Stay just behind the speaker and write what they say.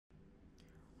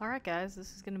Alright guys,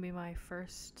 this is going to be my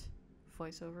first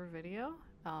voiceover video,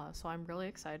 so I'm really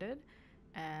excited,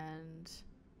 and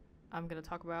I'm going to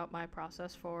talk about my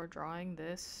process for drawing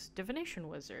this divination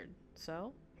wizard.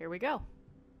 So, here we go.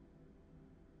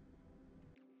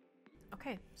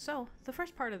 Okay, so the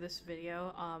first part of this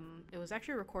video, it was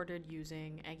actually recorded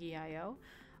using Aggie.io,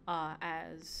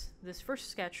 as this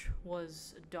first sketch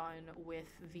was done with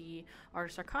the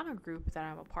Artists Arcana group that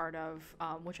I'm a part of,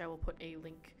 which I will put a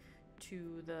link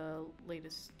to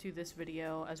this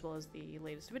video as well as the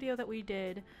latest video that we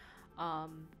did,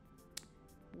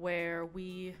 where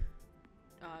we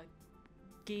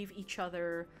gave each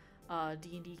other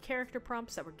D&D character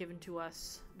prompts that were given to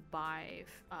us by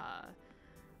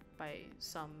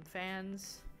some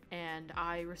fans, and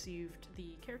I received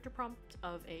the character prompt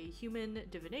of a human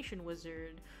divination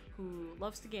wizard who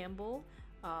loves to gamble,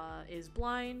 is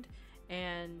blind,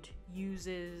 and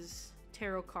uses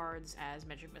tarot cards as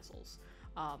magic missiles.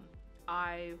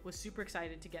 I was super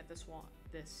excited to get this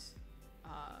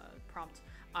prompt.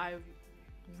 I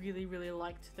really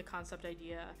liked the concept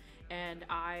idea, and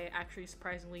I actually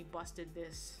surprisingly busted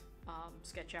this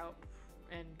sketch out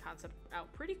and concept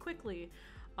out pretty quickly.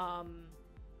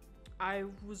 I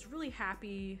was really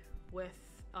happy with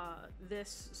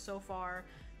this so far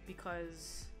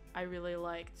because I really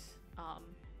liked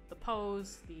the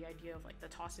pose, the idea of like the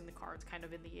tossing the cards kind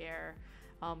of in the air,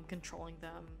 controlling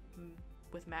them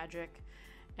with magic,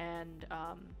 and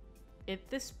at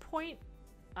this point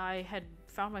I had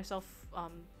found myself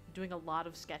doing a lot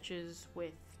of sketches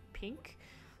with pink,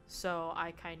 so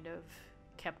I kind of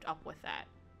kept up with that.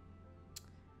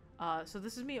 So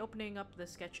this is me opening up the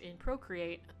sketch in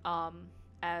Procreate,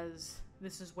 as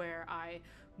this is where I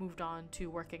moved on to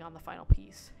working on the final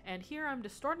piece. And here I'm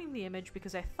distorting the image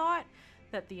because I thought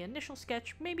that the initial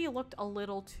sketch maybe looked a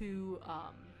little too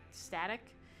static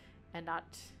and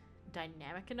not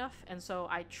dynamic enough, and so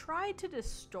I tried to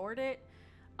distort it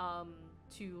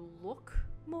to look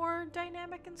more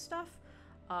dynamic and stuff,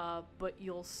 but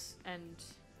you'll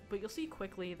see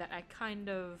quickly that I kind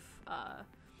of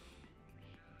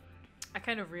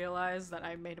realized that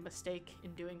I made a mistake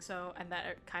in doing so, and that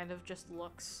it kind of just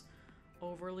looks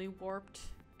overly warped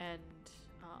and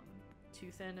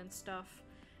too thin and stuff.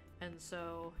 And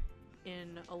so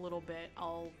in a little bit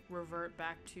I'll revert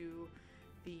back to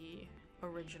the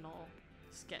original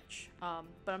sketch,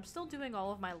 but I'm still doing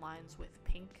all of my lines with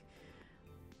pink,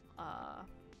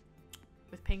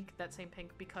 that same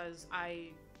pink, because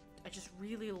I just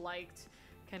really liked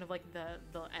kind of like the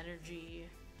energy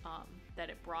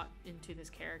that it brought into this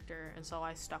character, and so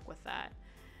I stuck with that.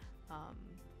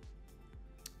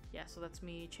 Yeah, so that's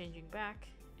me changing back.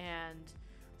 And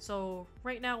so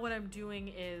right now what I'm doing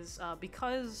is,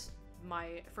 because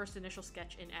my first initial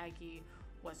sketch in Aggie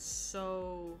was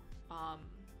so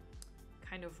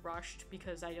kind of rushed,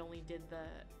 because I only did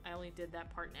that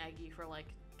part in Aggie for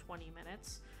like 20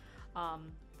 minutes.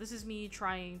 This is me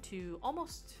trying to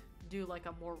almost do like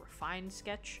a more refined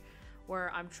sketch,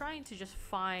 where I'm trying to just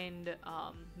find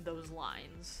those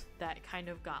lines that kind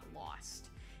of got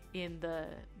lost in the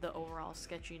overall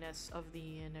sketchiness of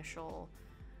the initial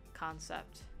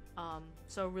concept.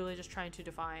 So really just trying to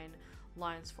define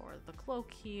lines for the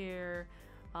cloak here,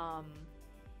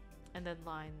 and then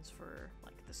lines for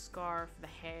like the scarf, the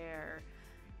hair,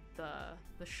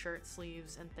 the shirt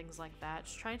sleeves, and things like that.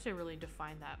 Just trying to really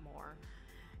define that more.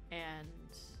 And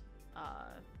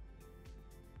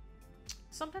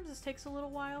sometimes this takes a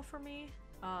little while for me,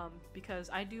 because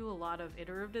I do a lot of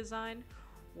iterative design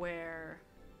where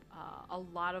a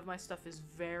lot of my stuff is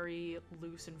very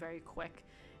loose and very quick,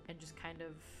 and just kind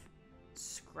of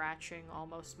scratching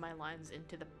almost my lines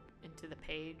into the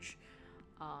page,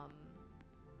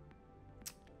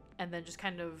 and then just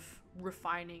kind of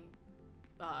refining,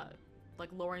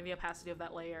 like lowering the opacity of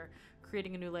that layer,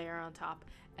 creating a new layer on top,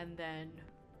 and then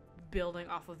building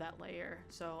off of that layer.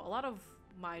 So a lot of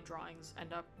my drawings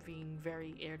end up being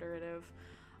very iterative,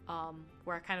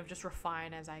 where I kind of just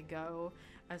refine as I go,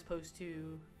 as opposed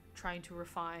to trying to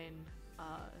refine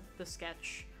the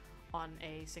sketch on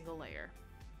a single layer.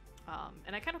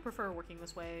 And I kind of prefer working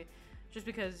this way just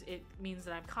because it means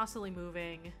that I'm constantly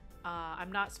moving. I'm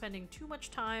not spending too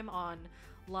much time on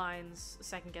lines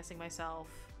second guessing myself.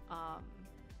 And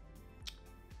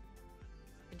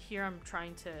here I'm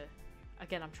trying to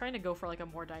go for like a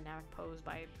more dynamic pose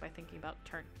by thinking about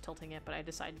tilting it, but I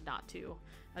decided not to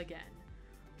again,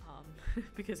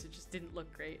 because it just didn't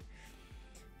look great.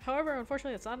 However,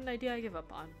 unfortunately, it's not an idea I give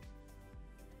up on.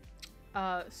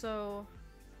 So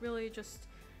really just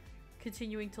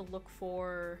continuing to look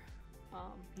for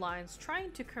lines,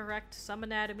 trying to correct some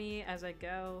anatomy as I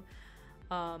go,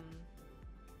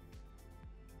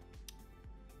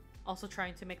 Also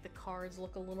trying to make the cards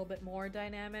look a little bit more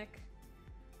dynamic.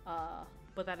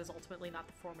 But that is ultimately not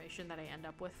the formation that I end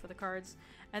up with for the cards.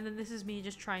 And then this is me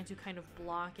just trying to kind of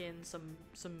block in some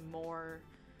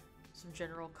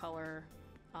general color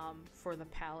for the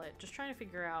palette. Just trying to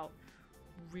figure out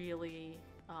really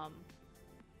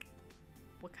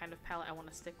what kind of palette I want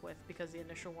to stick with, because the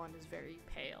initial one is very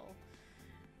pale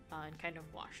and kind of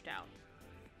washed out.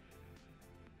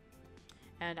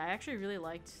 And I actually really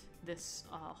liked this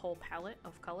whole palette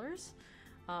of colors.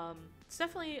 It's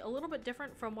definitely a little bit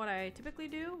different from what I typically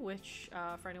do, which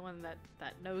for anyone that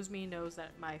knows me knows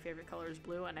that my favorite color is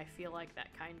blue, and I feel like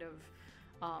that kind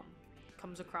of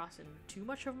comes across in too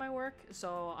much of my work.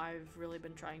 So I've really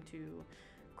been trying to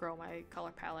grow my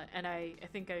color palette, and I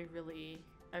think I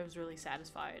was really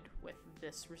satisfied with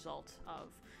this result of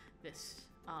this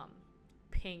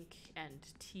pink and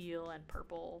teal and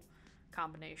purple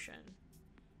combination.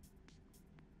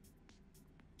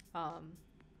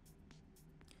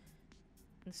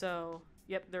 And so,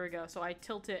 yep, there we go. So I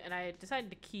tilt it, and I decided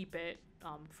to keep it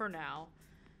for now,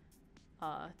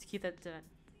 to keep that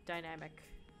dynamic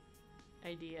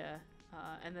idea.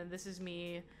 And then this is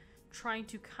me trying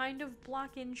to kind of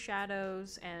block in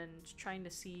shadows and trying to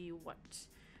see what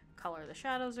color the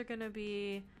shadows are gonna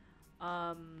be.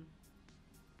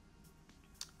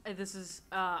 This is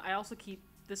I also keep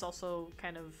this also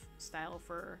kind of style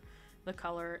for the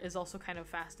color is also kind of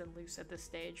fast and loose at this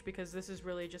stage, because this is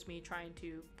really just me trying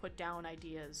to put down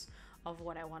ideas of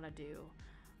what I want to do,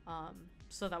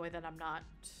 so that way that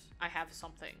I have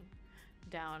something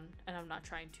down and I'm not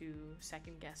trying to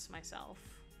second guess myself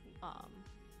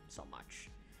so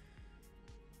much,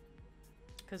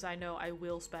 because I know I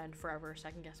will spend forever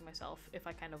second guessing myself if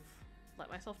I kind of let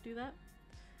myself do that.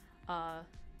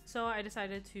 So I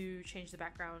decided to change the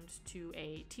background to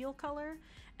a teal color,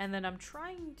 and then I'm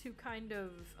trying to kind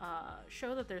of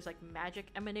show that there's like magic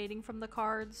emanating from the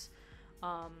cards,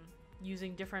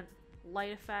 using different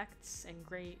light effects and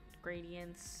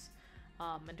gradients,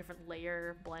 and different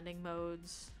layer blending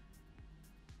modes.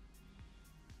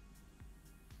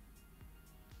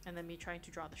 And then me trying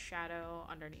to draw the shadow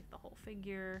underneath the whole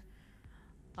figure.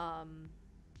 And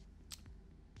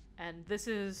this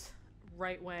is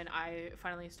right when I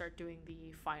finally start doing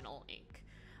the final ink.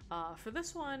 For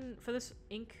this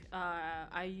ink,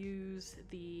 I use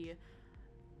the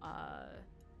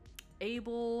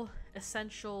Able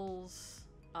Essentials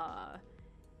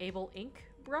Able ink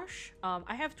brush.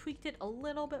 I have tweaked it a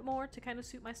little bit more to kind of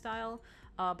suit my style,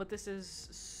 but this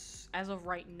is, as of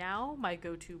right now, my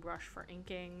go-to brush for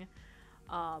inking.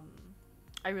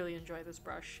 I really enjoy this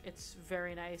brush. It's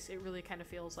very nice. It really kind of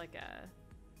feels like a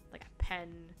pen,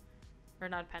 or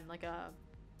not a pen, like a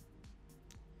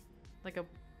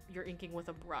you're inking with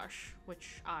a brush,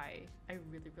 which I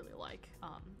really like.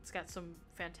 It's got some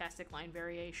fantastic line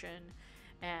variation,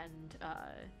 and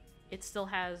it still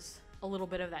has a little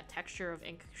bit of that texture of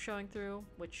ink showing through,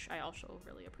 which I also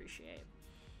really appreciate.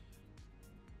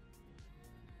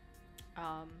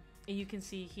 And you can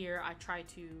see here I try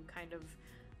to kind of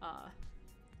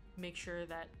make sure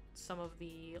that some of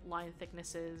the line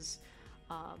thicknesses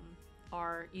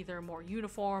are either more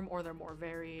uniform or they're more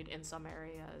varied in some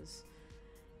areas,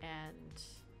 and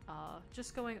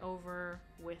just going over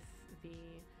with the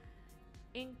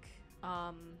ink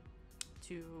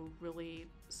to really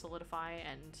solidify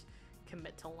and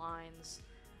commit to lines.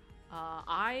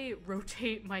 I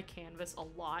rotate my canvas a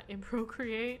lot in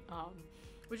Procreate,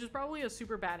 which is probably a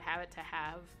super bad habit to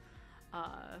have,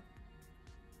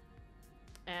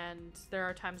 and there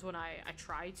are times when I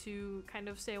try to kind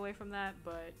of stay away from that,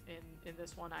 but in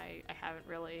this one I haven't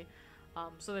really.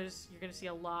 So you're gonna see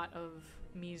a lot of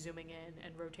me zooming in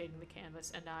and rotating the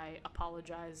canvas, and I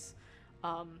apologize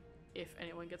if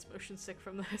anyone gets motion sick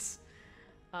from this.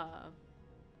 I'm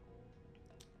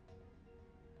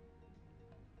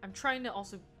trying to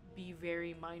also be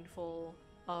very mindful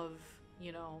of,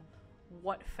 you know,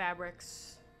 what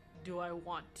fabrics do I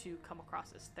want to come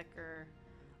across as thicker.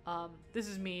 This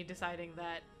is me deciding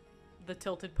that the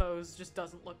tilted pose just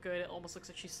doesn't look good. It almost looks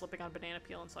like she's slipping on banana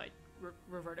peel, and so I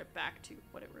revert it back to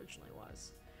what it originally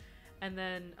was. And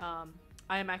then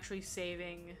I am actually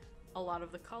saving a lot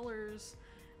of the colors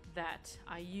that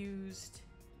I used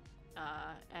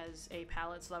as a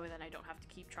palette, so that way then I don't have to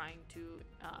keep trying to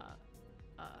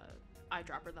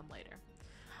eyedropper them later.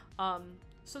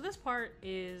 So this part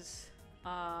is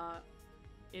a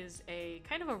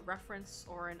kind of a reference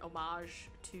or an homage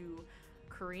to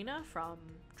Karina from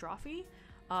Drawfee.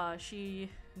 She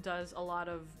does a lot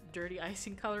of dirty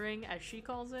icing coloring, as she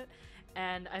calls it,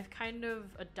 and I've kind of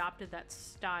adopted that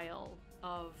style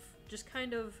of just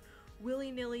kind of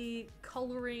willy-nilly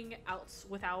coloring out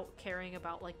without caring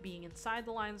about like being inside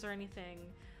the lines or anything,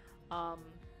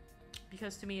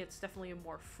 because to me it's definitely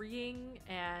more freeing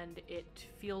and it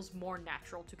feels more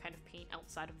natural to kind of paint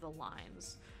outside of the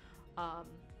lines.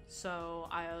 So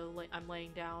I'm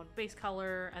laying down base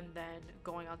color and then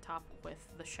going on top with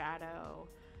the shadow,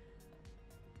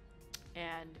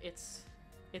 and it's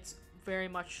very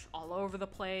much all over the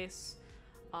place.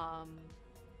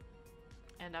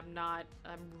 And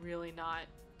I'm really not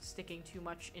sticking too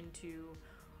much into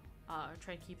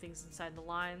trying to keep things inside the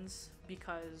lines,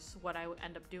 because what I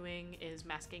end up doing is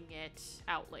masking it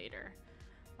out later,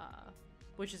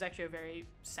 which is actually a very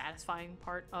satisfying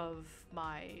part of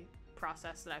my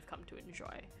process that I've come to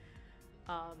enjoy.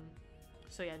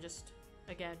 So yeah, just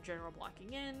again, general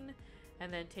blocking in,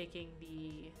 and then taking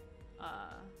the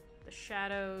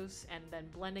shadows and then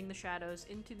blending the shadows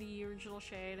into the original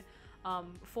shade.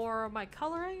 For my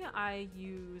coloring, I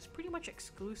use pretty much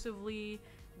exclusively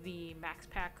the Max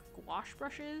Pack gouache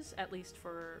brushes, at least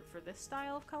for this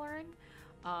style of coloring.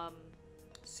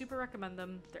 Super recommend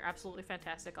them. They're absolutely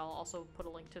fantastic. I'll also put a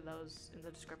link to those in the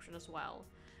description as well.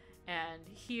 And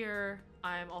here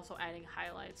I'm also adding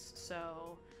highlights,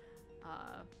 so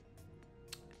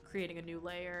creating a new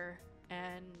layer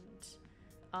and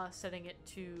setting it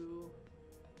to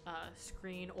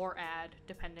screen or add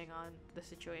depending on the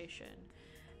situation,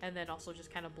 and then also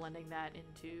just kind of blending that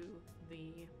into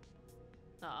the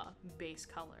base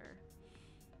color.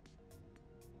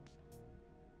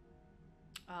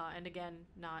 And again,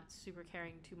 not super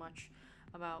caring too much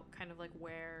about kind of like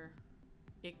where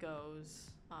it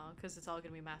goes, because it's all going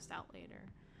to be masked out later.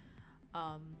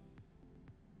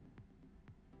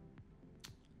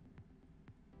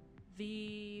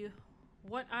 The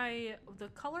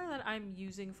color that I'm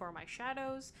using for my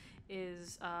shadows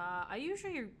is I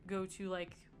usually go to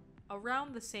like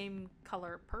around the same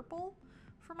color purple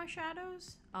for my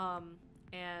shadows,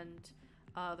 and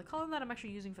the color that I'm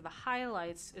actually using for the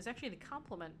highlights is actually the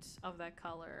complement of that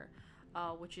color,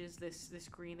 which is this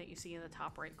green that you see in the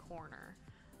top right corner.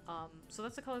 So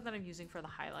that's the color that I'm using for the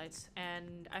highlights,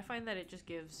 and I find that it just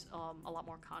gives a lot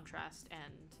more contrast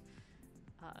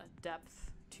and depth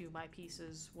to my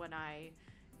pieces when I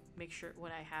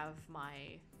have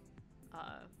my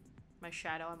my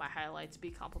shadow and my highlights be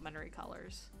complementary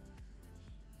colors.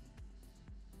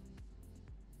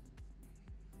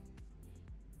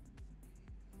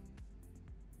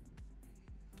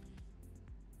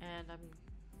 And I'm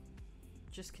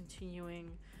just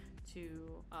continuing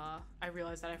to I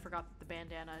realized that I forgot that the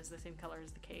bandana is the same color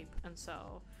as the cape, and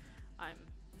so I'm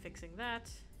fixing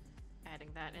that, adding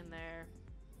that in there.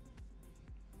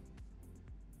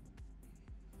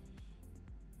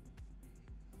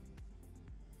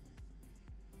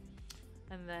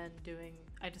 And then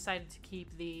I decided to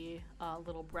keep the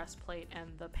little breastplate and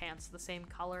the pants the same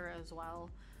color as well,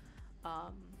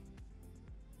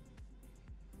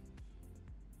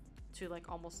 to like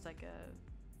almost like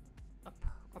a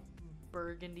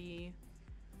burgundy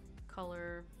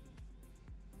color,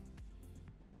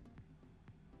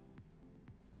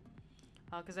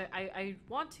 because I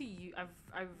want to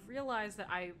I've realized that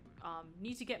I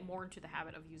need to get more into the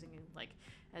habit of using like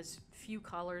as few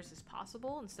colors as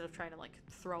possible instead of trying to like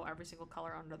throw every single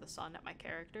color under the sun at my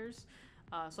characters.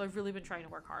 So I've really been trying to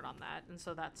work hard on that, and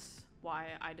so that's why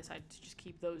I decided to just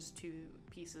keep those two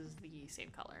pieces the same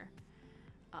color.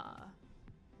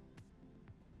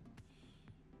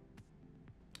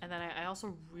 And then I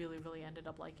also really ended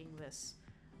up liking this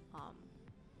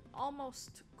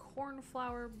almost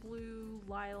cornflower blue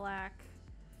lilac,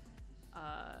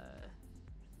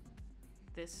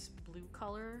 this blue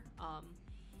color. I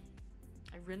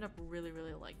ended up really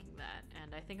liking that,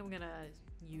 and I think I'm gonna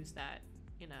use that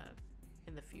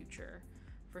in the future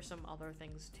for some other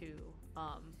things too.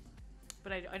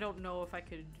 But I don't know if I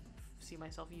could see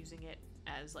myself using it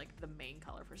as like the main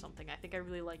color for something. I think I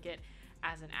really like it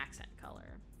as an accent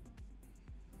color.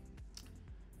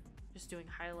 Just doing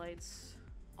highlights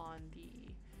on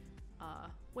the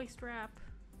waist wrap.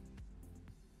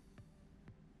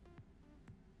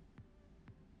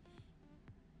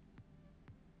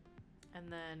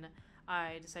 And then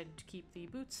I decided to keep the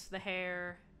boots, the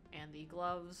hair, and the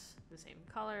gloves the same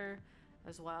color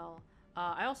as well.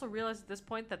 I also realized at this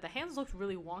point that the hands looked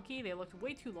really wonky. They looked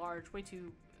way too large, way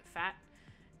too fat,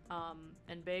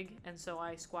 and big, and so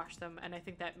I squashed them, and I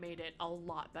think that made it a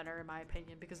lot better in my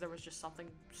opinion, because there was just something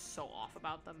so off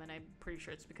about them, and I'm pretty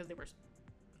sure it's because they were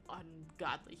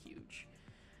ungodly huge.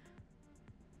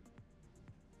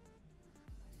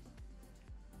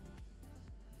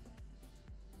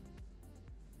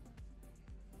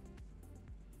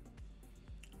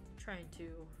 Trying to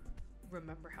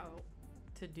remember how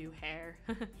to do hair.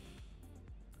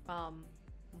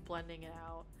 Blending it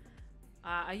out.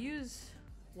 I use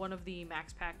one of the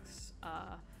Max Packs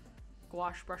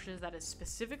gouache brushes that is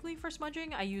specifically for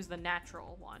smudging. I use the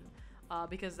natural one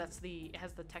because it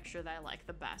has the texture that I like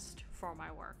the best for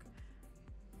my work.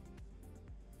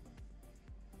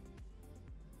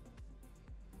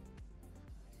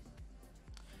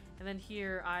 And then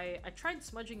here, I tried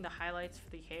smudging the highlights for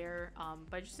the hair,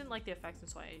 but I just didn't like the effects, and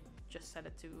so I just set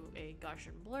it to a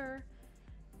Gaussian blur.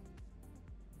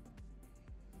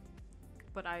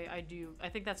 But I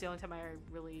think that's the only time I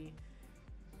really,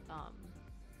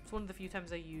 it's one of the few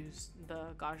times I use the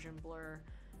Gaussian blur,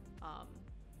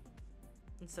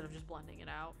 instead of just blending it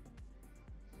out.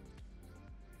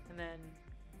 And then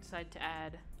decide to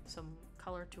add some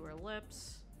color to her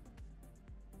lips.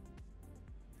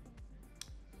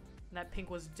 And that pink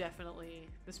was definitely,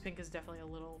 this pink is definitely a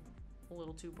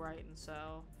little too bright, and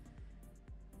so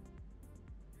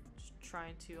just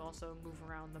trying to also move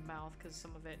around the mouth because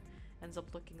some of it ends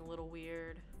up looking a little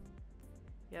weird.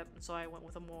 Yep, and so I went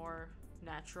with a more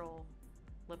natural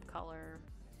lip color.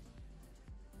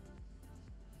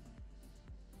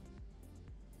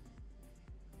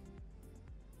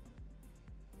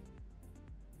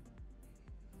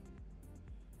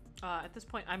 At this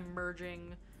point, I'm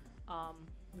merging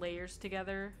layers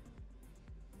together,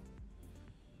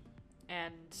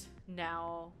 and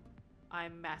now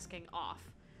I'm masking off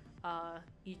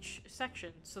each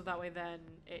section, so that way then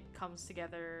it comes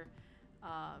together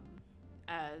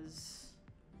as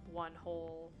one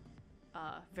whole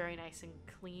very nice and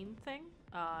clean thing.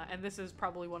 And this is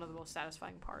probably one of the most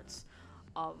satisfying parts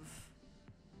of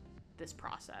this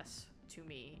process to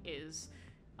me, is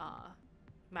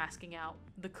masking out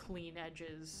the clean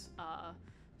edges,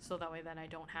 so that way then I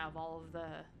don't have all of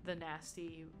the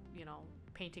nasty, you know,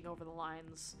 painting over the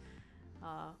lines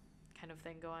kind of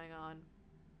thing going on.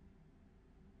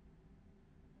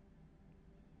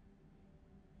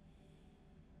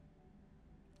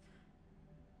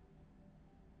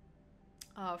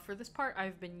 For this part,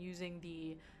 I've been using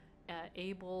the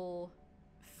Able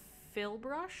fill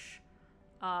brush,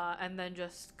 and then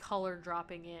just color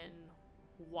dropping in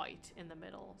white in the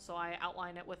middle. So I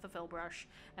outline it with the fill brush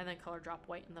and then color drop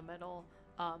white in the middle,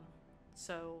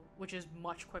 so which is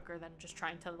much quicker than just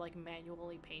trying to like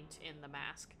manually paint in the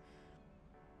mask.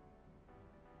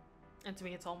 And to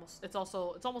me, it's almost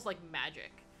like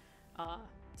magic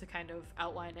to kind of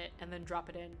outline it and then drop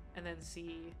it in and then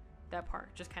see that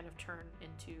part just kind of turn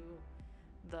into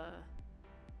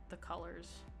the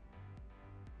colors.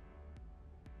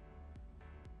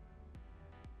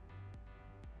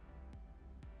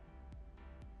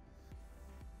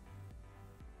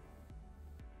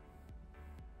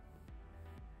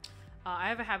 I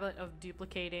have a habit of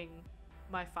duplicating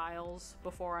my files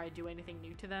before I do anything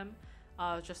new to them,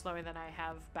 just so that I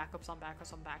have backups on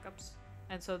backups on backups.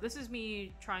 And so this is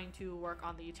me trying to work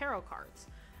on the tarot cards.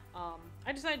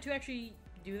 I decided to actually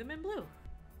do them in blue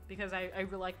because I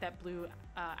really like that blue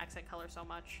accent color so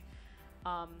much.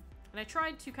 And I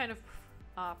tried to kind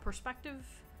of perspective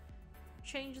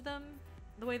change them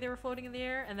the way they were floating in the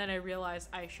air, and then I realized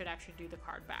I should actually do the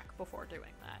card back before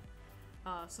doing that.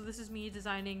 So this is me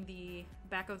designing the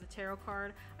back of the tarot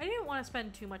card. I didn't want to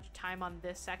spend too much time on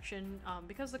this section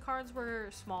because the cards were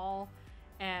small,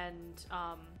 and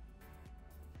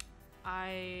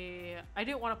I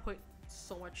didn't want to put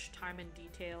so much time and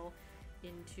detail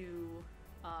into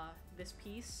this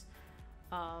piece,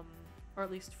 or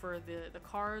at least for the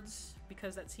cards,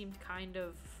 because that seemed kind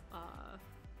of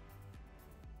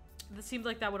that seemed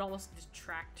like that would almost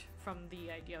detract from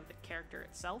the idea of the character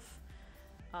itself.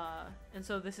 And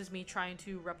so this is me trying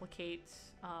to replicate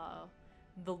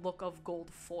the look of gold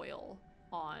foil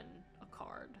on a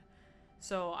card.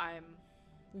 So I'm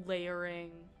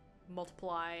layering,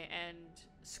 multiply, and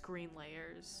screen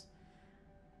layers,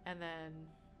 and then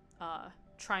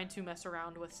trying to mess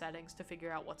around with settings to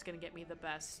figure out what's going to get me the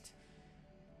best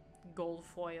gold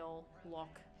foil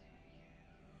look.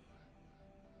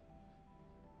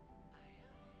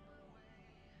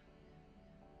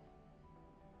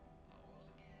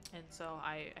 And so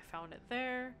I found it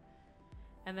there,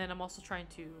 and then I'm also trying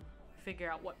to figure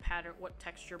out what pattern, what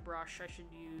texture brush I should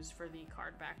use for the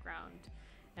card background,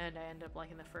 and I end up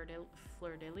liking the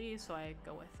fleur-de-lis, so I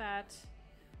go with that.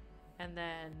 And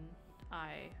then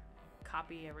I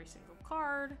copy every single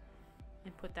card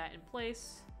and put that in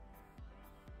place,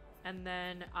 and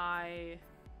then I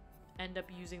end up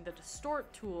using the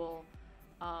distort tool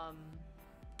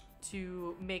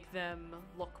to make them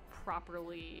look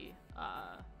properly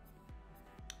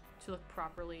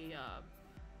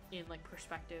in like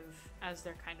perspective as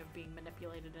they're kind of being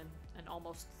manipulated and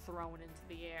almost thrown into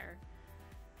the air.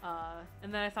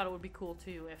 And then I thought it would be cool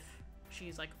too if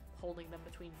she's like holding them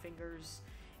between fingers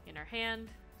in her hand,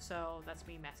 so that's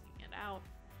me masking it out.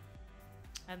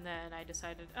 And then I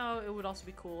decided, oh, it would also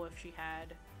be cool if she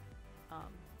had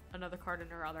another card in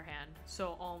her other hand,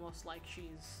 so almost like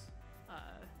she's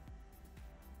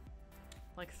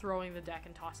like throwing the deck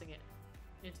and tossing it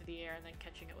into the air and then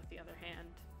catching it with the other hand.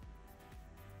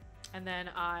 And then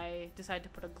I decided to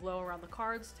put a glow around the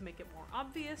cards to make it more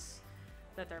obvious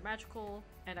that they're magical,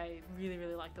 and I really,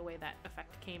 really like the way that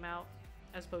effect came out,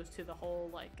 as opposed to the whole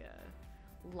like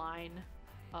line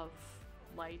of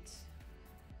light.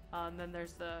 And then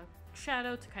there's the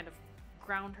shadow to kind of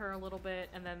ground her a little bit,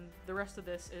 and then the rest of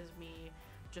this is me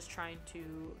just trying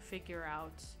to figure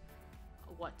out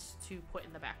what to put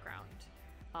in the background.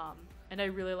 And I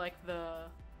really like the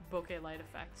bokeh light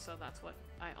effect, so that's what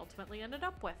I ultimately ended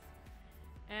up with.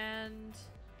 And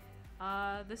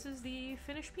this is the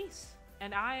finished piece,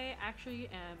 and I actually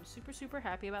am super, super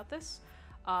happy about this.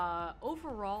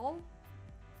 Overall,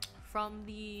 from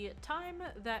the time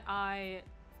that I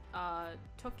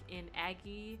took in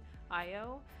Aggie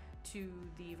IO to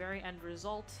the very end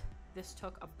result, this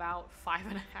took about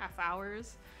 5.5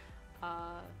 hours.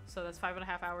 So that's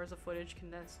 5.5 hours of footage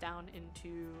condensed down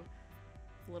into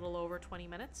a little over 20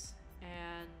 minutes.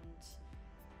 And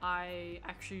I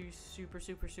actually super,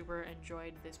 super, super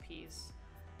enjoyed this piece.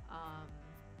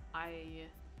 I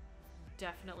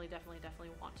definitely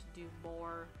want to do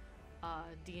more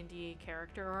D&D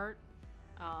character art,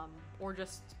 or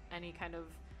just any kind of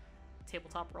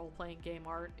tabletop role-playing game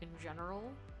art in general,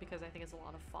 because I think it's a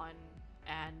lot of fun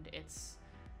and it's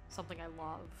something I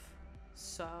love.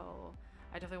 So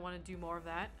I definitely want to do more of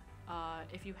that.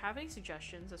 If you have any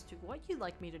suggestions as to what you'd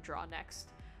like me to draw next,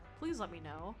 please let me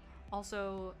know.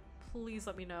 Also, please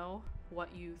let me know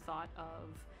what you thought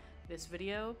of this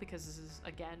video, because this is,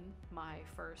 again, my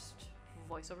first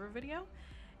voiceover video,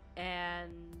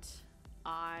 and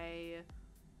I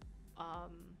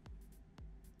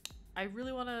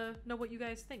really want to know what you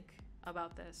guys think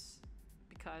about this,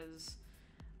 because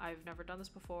I've never done this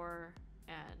before,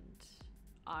 and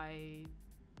I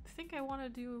think I want to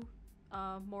do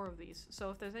more of these.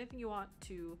 So if there's anything you want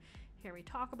to hear me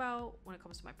talk about when it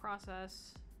comes to my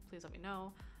process, please let me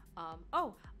know.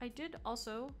 Oh, I did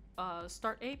also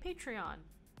start a Patreon,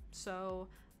 so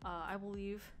I will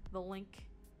leave the link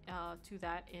to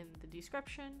that in the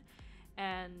description.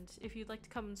 And if you'd like to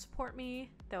come and support me,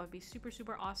 that would be super,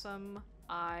 super awesome.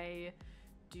 I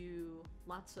do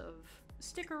lots of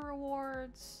sticker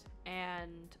rewards,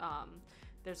 and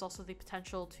there's also the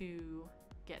potential to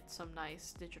get some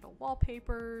nice digital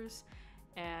wallpapers,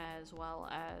 as well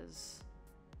as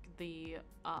the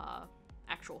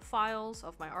actual files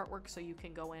of my artwork, so you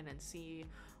can go in and see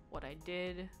what I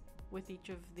did with each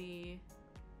of the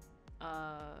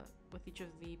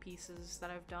pieces that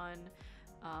I've done.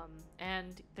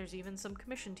 And there's even some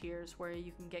commission tiers where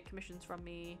you can get commissions from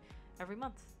me every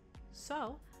month.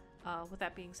 So with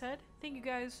that being said, thank you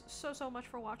guys so much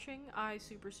for watching. I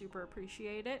super, super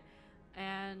appreciate it,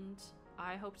 and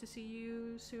I hope to see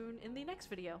you soon in the next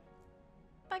video.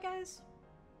 Bye guys!